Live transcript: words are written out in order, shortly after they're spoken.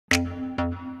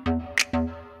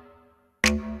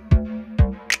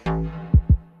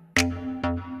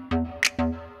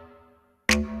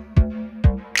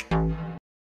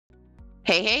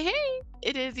Hey, hey, hey!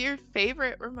 It is your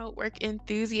favorite remote work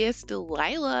enthusiast,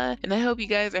 Delilah, and I hope you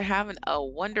guys are having a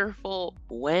wonderful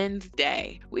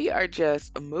Wednesday. We are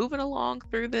just moving along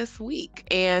through this week,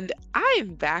 and I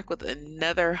am back with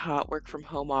another hot work from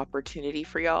home opportunity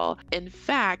for y'all. In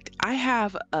fact, I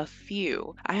have a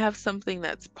few. I have something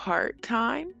that's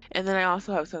part-time, and then I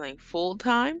also have something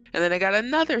full-time, and then I got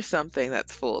another something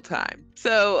that's full-time.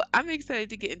 So I'm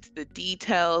excited to get into the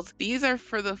details. These are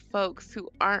for the folks who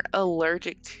aren't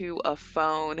allergic to a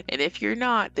phone. And if you're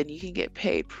not, then you can get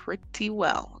paid pretty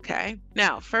well, okay?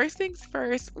 Now, first things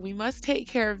first, we must take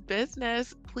care of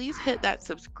business. Please hit that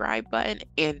subscribe button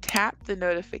and tap the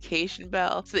notification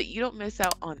bell so that you don't miss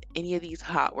out on any of these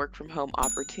hot work from home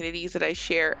opportunities that I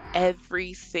share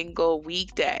every single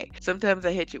weekday. Sometimes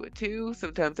I hit you with two,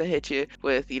 sometimes I hit you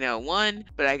with, one,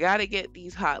 but I got to get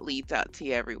these hot leads out to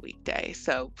you every weekday.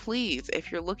 So please,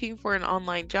 if you're looking for an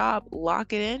online job,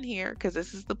 lock it in here because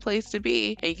this is the place to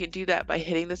be. And you can do that by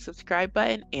hitting the subscribe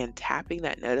button and tapping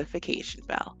that notification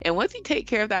bell. And once you take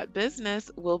care of that business,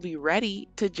 we'll be ready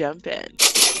to jump in.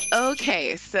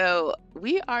 Okay, so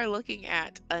we are looking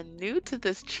at a new to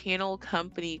this channel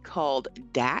company called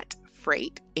DAT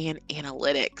Freight and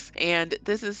Analytics. And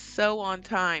this is so on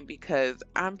time because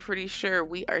I'm pretty sure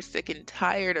we are sick and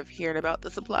tired of hearing about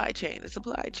the supply chain. The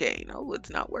supply chain, oh, it's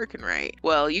not working right.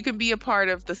 Well, you can be a part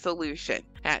of the solution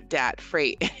at DAT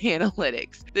Freight and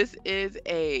Analytics. This is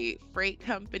a freight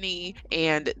company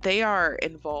and they are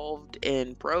involved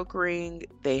in brokering.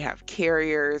 They have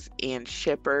carriers and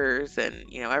shippers and,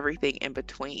 everything in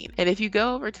between. And if you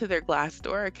go over to their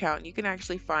Glassdoor account, you can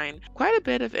actually find quite a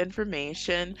bit of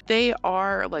information. They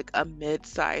are like a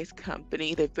mid-sized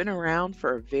company. They've been around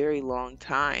for a very long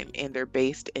time and they're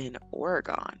based in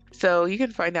Oregon. So you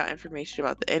can find out information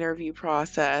about the interview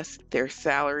process, their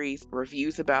salaries,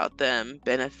 reviews about them,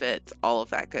 benefits, all of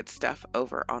that good stuff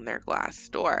over on their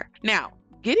Glassdoor. Now,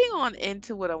 getting on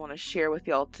into what I want to share with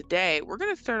y'all today, we're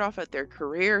going to start off at their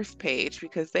careers page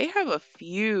because they have a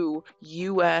few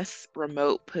U.S.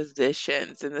 remote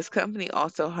positions, and this company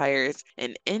also hires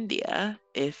in India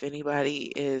if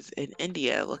anybody is in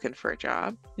India looking for a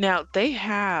job. Now, they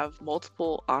have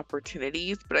multiple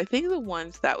opportunities, but I think the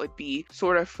ones that would be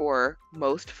sort of for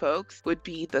most folks would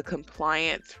be the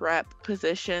compliance rep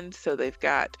position. So they've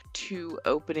got 2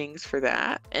 openings for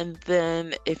that. And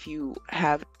then if you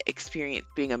have experience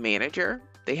being a manager,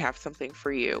 they have something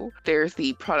for you. There's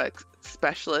the product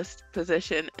specialist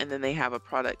position, and then they have a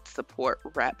product support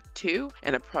rep 2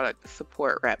 and a product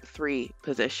support rep 3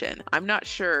 position. I'm not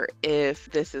sure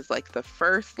if this is like the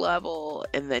first level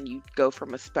and then you go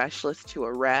from a specialist to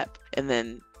a rep and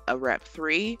then a rep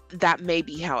 3. That may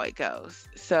be how it goes.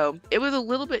 So it was a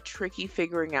little bit tricky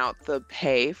figuring out the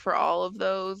pay for all of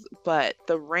those, but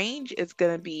the range is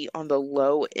going to be on the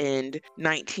low end,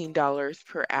 $19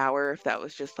 per hour if that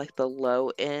was just like the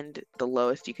low end, the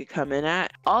lowest you could come in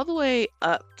at, all the way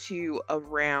up to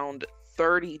around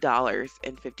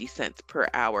 $30.50 per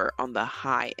hour on the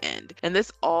high end. And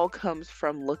this all comes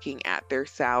from looking at their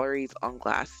salaries on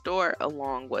Glassdoor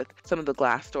along with some of the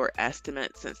Glassdoor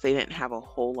estimates since they didn't have a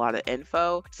whole lot of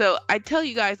info. So I tell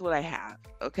you guys what I have.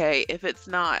 Okay, if it's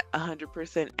not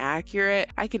 100% accurate,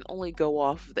 I can only go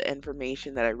off of the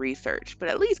information that I researched, but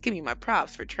at least give me my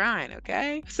props for trying,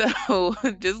 okay? So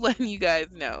just letting you guys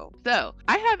know. So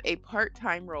I have a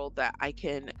part-time role that I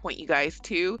can point you guys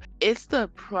to. It's the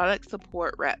product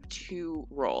support rep 2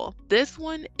 role. This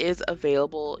one is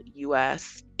available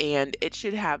US and it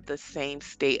should have the same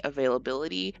state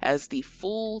availability as the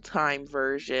full-time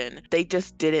version. They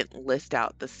just didn't list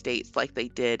out the states like they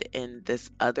did in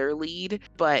this other lead,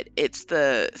 but it's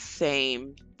the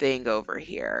same thing over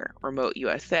here. Remote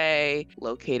USA,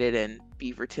 located in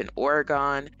Beaverton,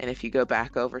 Oregon. And if you go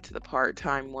back over to the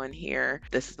part-time one here,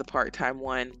 this is the part-time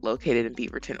one located in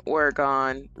Beaverton,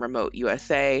 Oregon, remote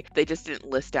USA. They just didn't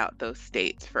list out those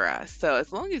states for us. So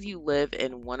as long as you live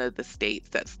in one of the states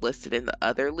that's listed in the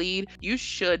other lead, you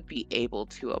should be able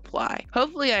to apply.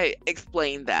 Hopefully I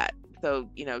explained that.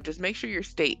 So, just make sure your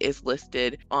state is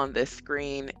listed on this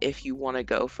screen if you want to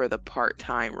go for the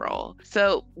part-time role.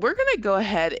 So we're going to go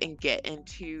ahead and get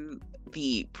into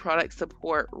the product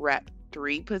support rep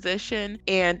 3 position,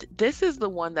 and this is the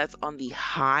one that's on the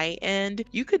high end.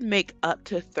 You could make up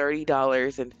to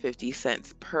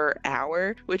 $30.50 per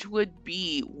hour, which would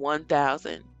be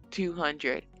 $1,000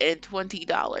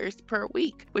 $220 per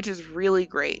week, which is really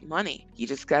great money. You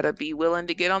just gotta be willing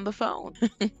to get on the phone.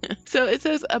 So it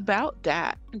says about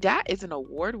DAT. DAT is an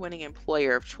award-winning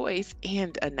employer of choice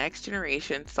and a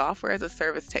next-generation software as a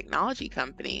service technology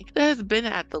company that has been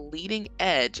at the leading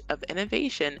edge of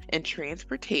innovation in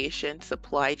transportation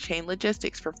supply chain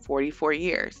logistics for 44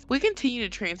 years. We continue to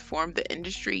transform the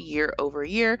industry year over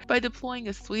year by deploying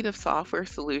a suite of software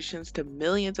solutions to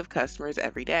millions of customers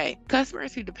every day.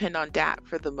 Customers who depend on DAT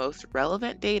for the most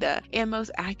relevant data and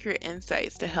most accurate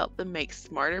insights to help them make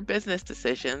smarter business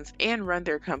decisions and run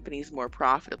their companies more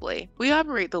profitably. We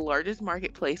operate the largest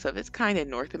marketplace of its kind in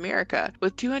North America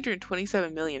with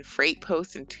 227 million freight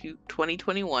posts in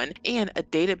 2021 and a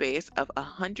database of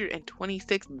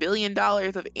 $126 billion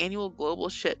of annual global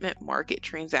shipment market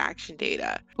transaction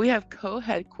data. We have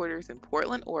co-headquarters in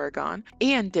Portland, Oregon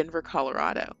and Denver,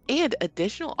 Colorado, and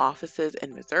additional offices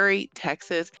in Missouri,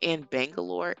 Texas, and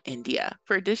Bangalore, India.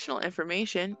 For additional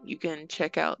information, you can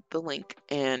check out the link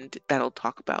and that'll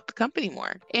talk about the company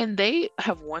more. And they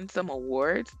have won some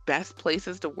awards. Best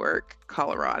Places to Work,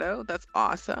 Colorado. That's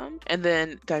awesome. And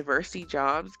then Diversity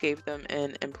Jobs gave them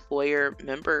an Employer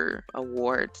Member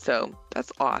Award. So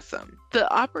that's awesome.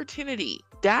 The opportunity.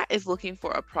 DAT is looking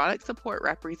for a product support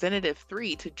representative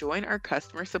 3 to join our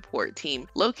customer support team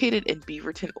located in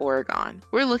Beaverton, Oregon.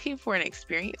 We're looking for an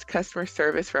experienced customer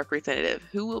service representative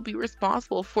who will be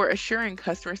responsible for assuring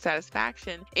customer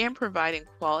satisfaction and providing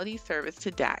quality service to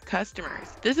DAT customers.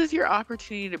 This is your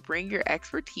opportunity to bring your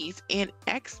expertise and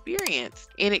experience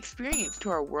to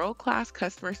our world-class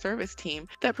customer service team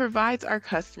that provides our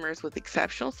customers with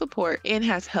exceptional support and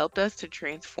has helped us to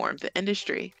transform the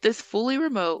industry. This fully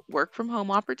remote work from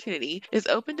home opportunity is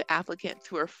open to applicants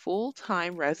who are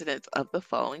full-time residents of the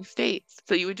following states.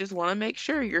 So you would just want to make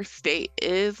sure your state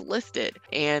is listed,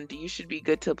 and you should be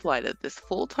good to apply to this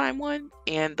full-time one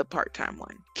and the part-time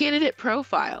one. Candidate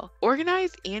profile.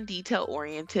 Organized and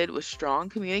detail-oriented with strong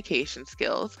communication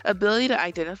skills, ability to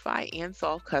identify and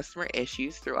solve customer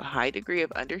issues through a high degree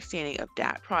of understanding of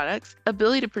DAT products,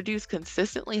 ability to produce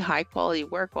consistently high-quality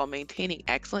work while maintaining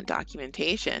excellent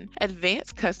documentation,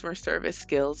 advanced customer service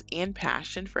skills, and passion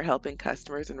for helping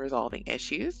customers and resolving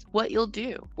issues. What you'll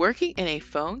do. Working in a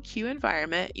phone queue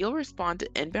environment, you'll respond to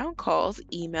inbound calls,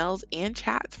 emails, and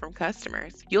chats from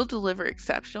customers. You'll deliver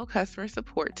exceptional customer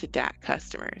support to DAT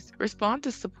customers. Respond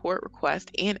to support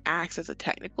requests and acts as a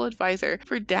technical advisor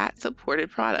for DAT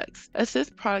supported products.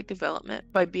 Assist product development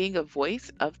by being a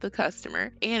voice of the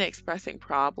customer and expressing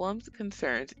problems,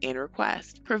 concerns, and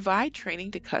requests. Provide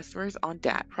training to customers on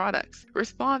DAT products.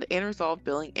 Respond and resolve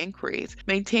billing inquiries.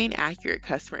 Maintain accurate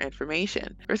customer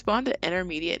information. Respond to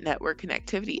intermediate network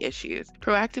connectivity issues.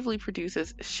 Proactively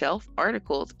produces shelf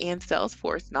articles and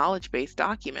Salesforce knowledge-based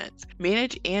documents.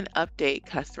 Manage and update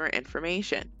customer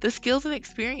information. The skills and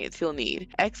experience you'll need.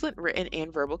 Excellent written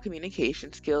and verbal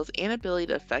communication skills and ability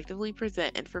to effectively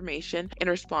present information and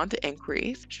respond to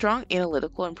inquiries. Strong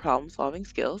analytical and problem-solving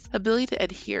skills. Ability to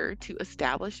adhere to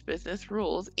established business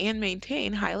rules and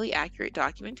maintain highly accurate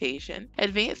documentation.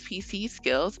 Advanced PC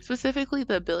skills, specifically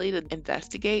the ability to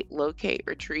investigate, locate,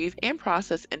 retrieve, and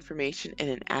process information in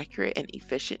an accurate and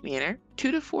efficient manner.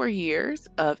 2 to 4 years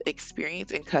of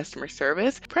experience in customer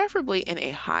service, preferably in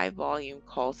a high-volume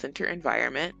call center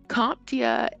environment.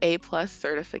 CompTIA A+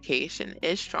 certification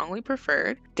is strongly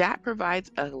preferred. DAT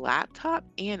provides a laptop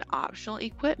and optional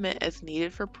equipment as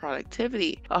needed for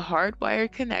productivity. A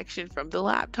hardwired connection from the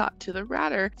laptop to the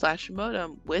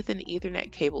router/modem with an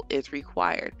Ethernet cable is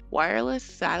required. Wireless,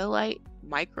 satellite,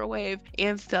 microwave,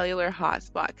 and cellular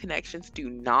hotspot connections do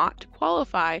not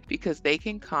qualify because they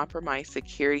can compromise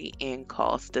security and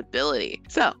call stability.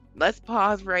 So let's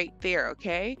pause right there,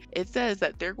 okay? It says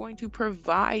that they're going to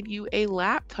provide you a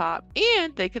laptop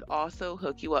and they could also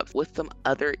hook you up with some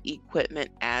other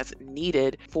equipment as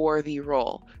needed for the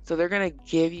role. So they're going to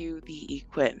give you the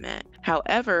equipment.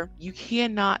 However, you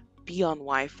cannot be on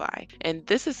Wi-Fi. And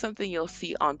this is something you'll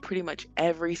see on pretty much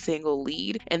every single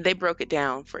lead, and they broke it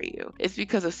down for you. It's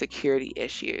because of security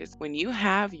issues. When you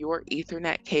have your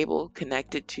Ethernet cable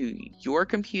connected to your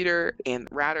computer and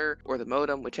router or the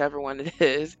modem, whichever one it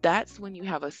is, that's when you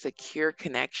have a secure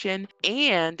connection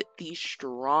and the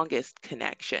strongest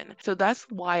connection. So that's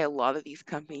why a lot of these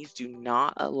companies do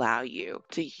not allow you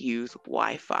to use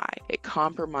Wi-Fi. It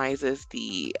compromises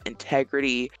the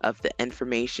integrity of the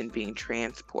information being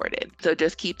transported. So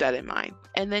just keep that in mind.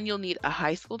 And then you'll need a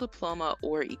high school diploma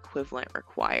or equivalent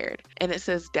required. And it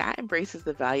says DAT embraces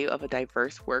the value of a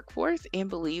diverse workforce and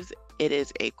believes It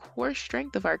is a core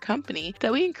strength of our company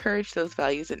that we encourage those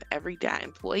values in every DAT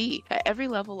employee. At every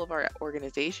level of our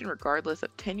organization, regardless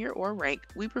of tenure or rank,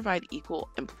 we provide equal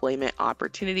employment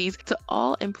opportunities to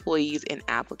all employees and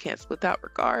applicants without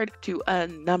regard to a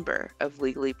number of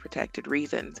legally protected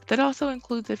reasons. That also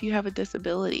includes if you have a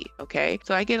disability, okay?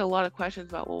 So I get a lot of questions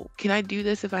about, well, can I do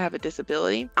this if I have a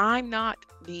disability? I'm not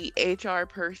the HR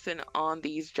person on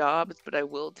these jobs, but I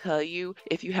will tell you,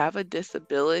 if you have a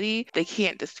disability, they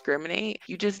can't discriminate.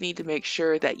 You just need to make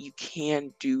sure that you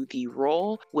can do the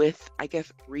role with, I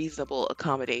guess, reasonable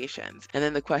accommodations. And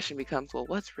then the question becomes, well,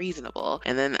 what's reasonable?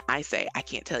 And then I say, I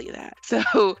can't tell you that.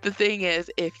 So the thing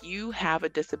is, if you have a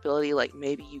disability, like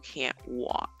maybe you can't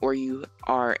walk or you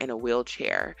are in a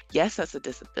wheelchair, yes, that's a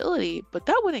disability, but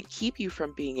that wouldn't keep you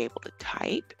from being able to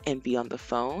type and be on the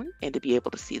phone and to be able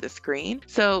to see the screen.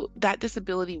 So that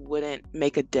disability wouldn't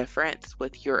make a difference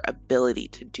with your ability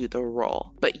to do the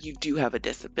role, but you do have a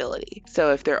disability.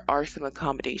 So if there are some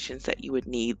accommodations that you would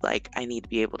need, like I need to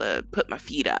be able to put my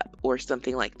feet up or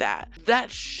something like that, that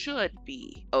should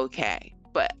be okay.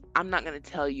 But I'm not going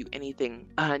to tell you anything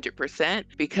 100%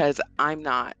 because I'm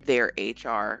not their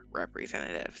HR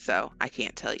representative. So I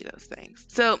can't tell you those things.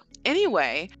 So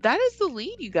anyway, that is the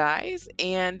lead, you guys.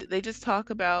 And they just talk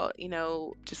about,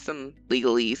 just some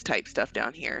legalese type stuff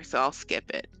down here. So I'll skip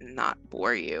it and not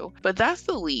bore you. But that's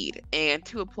the lead. And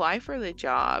to apply for the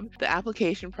job, the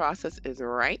application process is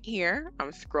right here.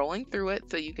 I'm scrolling through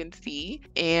it so you can see.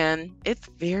 And it's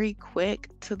very quick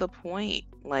to the point.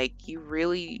 Like, you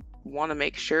really want to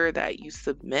make sure that you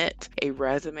submit a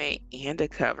resume and a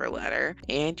cover letter,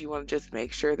 and you want to just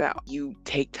make sure that you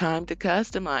take time to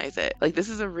customize it. Like, this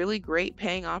is a really great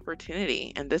paying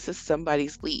opportunity, and this is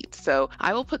somebody's lead. So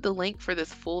I will put the link for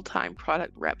this full-time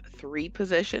product rep 3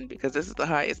 position because this is the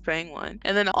highest paying one,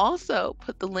 and then also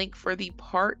put the link for the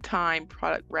part-time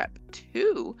product rep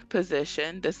 2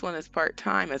 position. This one is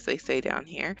part-time, as they say down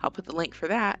here. I'll put the link for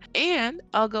that, and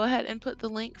I'll go ahead and put the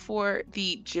link for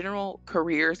the general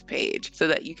careers page so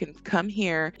that you can come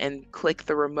here and click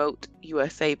the remote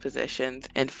USA positions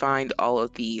and find all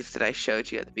of these that I showed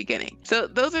you at the beginning. So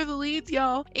those are the leads,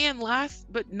 y'all. And last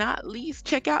but not least,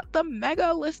 check out the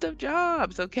mega list of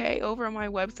jobs, okay? Over on my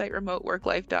website,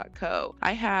 remoteworklife.co.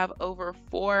 I have over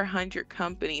 400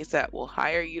 companies that will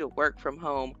hire you to work from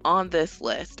home on this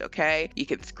list, okay? You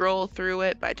can scroll through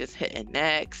it by just hitting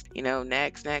next,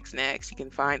 next. You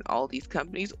can find all these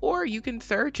companies, or you can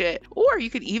search it, or you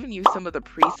could even use some of the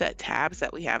preset tabs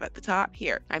that we have at the top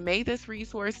here. I made this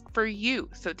resource for you,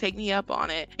 so take me up on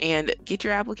it and get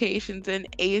your applications in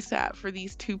ASAP for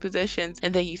these 2 positions.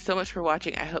 And thank you so much for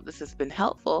watching. I hope this has been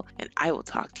helpful, and I will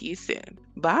talk to you soon.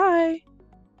 Bye.